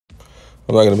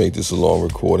I'm not going to make this a long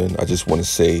recording. I just want to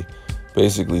say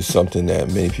basically something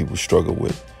that many people struggle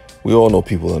with. We all know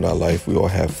people in our life. We all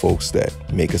have folks that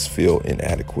make us feel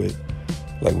inadequate,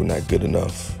 like we're not good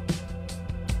enough,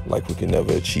 like we can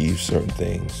never achieve certain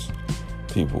things.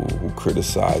 People who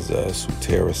criticize us, who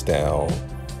tear us down,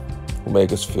 who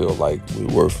make us feel like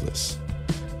we're worthless.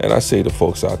 And I say to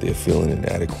folks out there feeling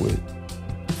inadequate,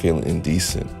 feeling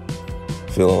indecent,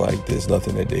 feeling like there's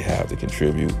nothing that they have to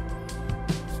contribute,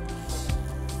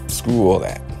 screw all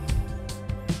that.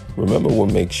 Remember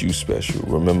what makes you special.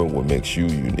 Remember what makes you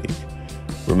unique.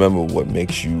 Remember what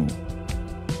makes you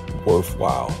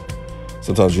worthwhile.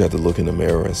 Sometimes you have to look in the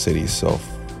mirror and say to yourself,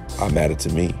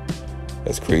 Imattertome.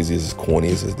 As crazy, as corny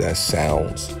as that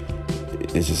sounds,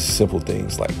 it's just simple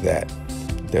things like that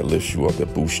lifts you up,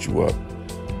 that boost you up.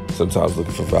 Sometimes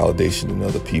looking for validation in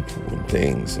other people and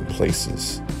things and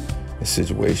places and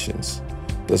situations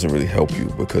doesn't really help you,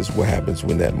 because what happens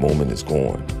when that moment is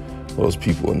gone, or those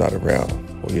people are not around,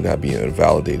 or you're not being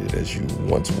validated as you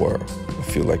once were, or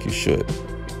feel like you should.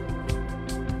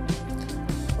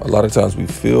 A lot of times we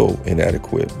feel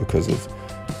inadequate because of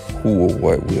who or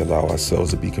what we allow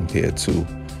ourselves to be compared to,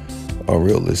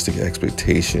 unrealistic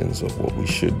expectations of what we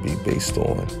should be based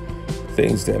on,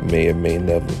 things that may or may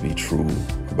never be true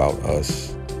about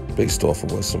us, based off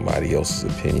of what somebody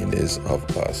else's opinion is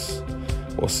of us,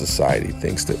 or society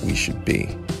thinks that we should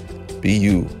be. Be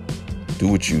you. Do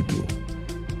what you do.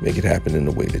 Make it happen in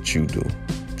the way that you do.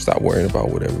 Stop worrying about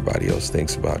what everybody else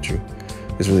thinks about you.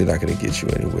 It's really not going to get you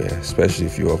anywhere, especially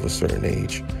if you're of a certain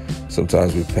age.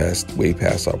 Sometimes we're way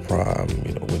past our prime.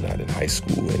 We're not in high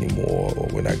school anymore, or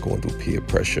we're not going through peer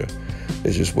pressure.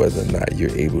 It's just whether or not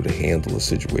you're able to handle a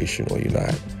situation or you're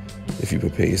not. If you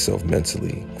prepare yourself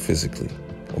mentally, physically,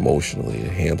 emotionally to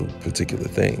handle particular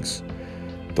things.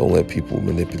 Don't let people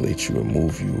manipulate you and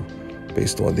move you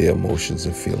based on their emotions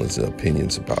and feelings and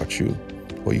opinions about you,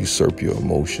 or usurp your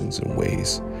emotions in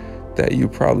ways that you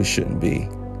probably shouldn't be.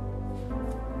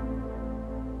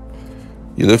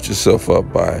 You lift yourself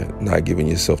up by not giving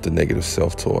yourself the negative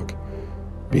self-talk,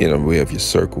 being aware of your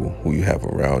circle, who you have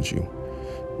around you,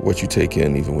 what you take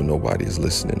in even when nobody is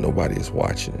listening, nobody is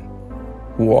watching.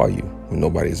 Who are you when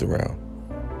nobody is around?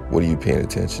 What are you paying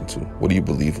attention to? What do you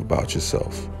believe about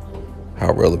yourself?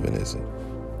 How relevant is it?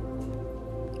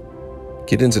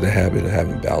 Get into the habit of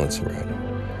having balance around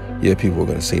you. Yeah, people are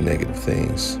going to say negative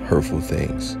things, hurtful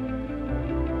things,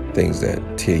 things that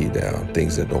tear you down,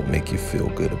 things that don't make you feel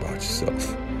good about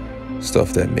yourself,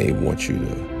 stuff that may want you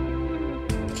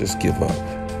to just give up,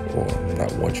 or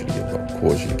not want you to give up,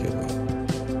 cause you to give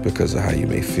up because of how you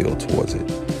may feel towards it.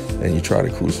 And you try to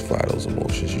crucify those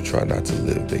emotions. You try not to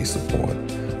live based upon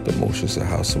the emotions of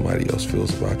how somebody else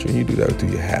feels about you. And you do that through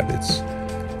your habits,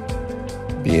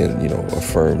 being,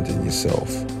 affirmed in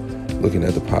yourself, looking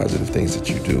at the positive things that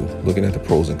you do, looking at the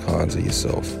pros and cons of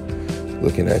yourself,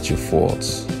 looking at your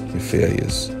faults, your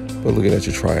failures, but looking at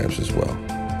your triumphs as well.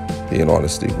 Being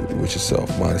honest with yourself,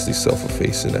 modesty,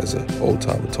 self-effacing, as an old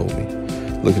timer told me.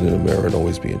 Looking in the mirror and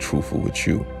always being truthful with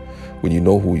you. When you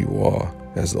know who you are,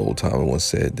 as the old timer once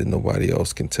said, then nobody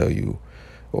else can tell you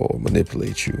or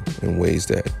manipulate you in ways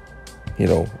that,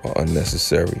 are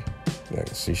unnecessary.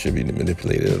 So you shouldn't be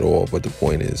manipulated at all. But the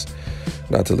point is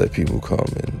not to let people come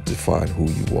and define who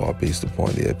you are based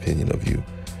upon their opinion of you,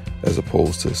 as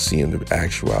opposed to seeing the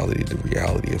actuality, the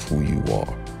reality of who you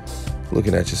are.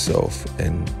 Looking at yourself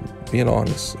and being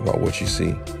honest about what you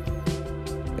see,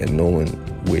 and knowing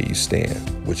where you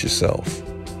stand with yourself.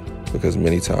 Because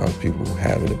many times people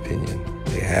have an opinion.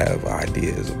 They have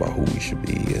ideas about who we should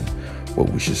be and what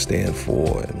we should stand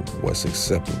for and what's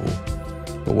acceptable.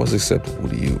 But what's acceptable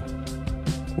to you?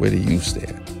 Where do you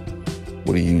stand?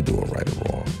 What are you doing right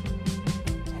or wrong?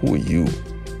 Who are you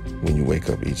when you wake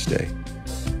up each day?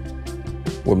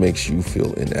 What makes you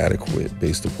feel inadequate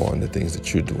based upon the things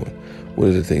that you're doing? What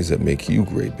are the things that make you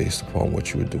great based upon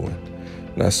what you're doing?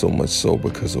 Not so much so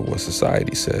because of what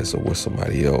society says or what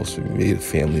somebody else, be it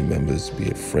family members, be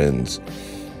it friends,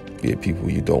 be it people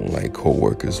you don't like,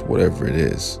 co-workers, whatever it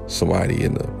is, somebody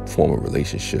in a former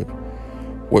relationship.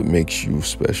 What makes you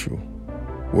special?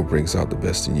 What brings out the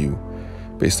best in you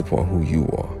based upon who you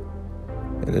are?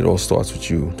 And it all starts with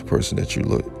you, the person that you're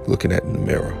looking at in the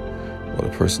mirror, or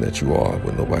the person that you are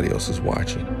when nobody else is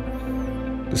watching.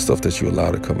 The stuff that you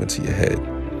allow to come into your head,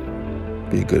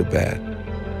 be it good or bad.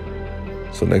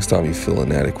 So next time you feel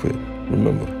inadequate,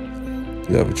 remember,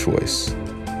 you have a choice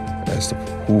as to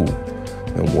who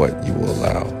and what you will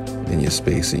allow in your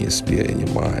space, in your sphere, in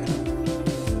your mind,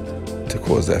 to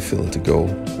cause that feeling to go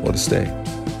or to stay.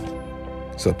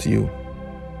 It's up to you.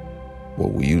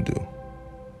 What will you do?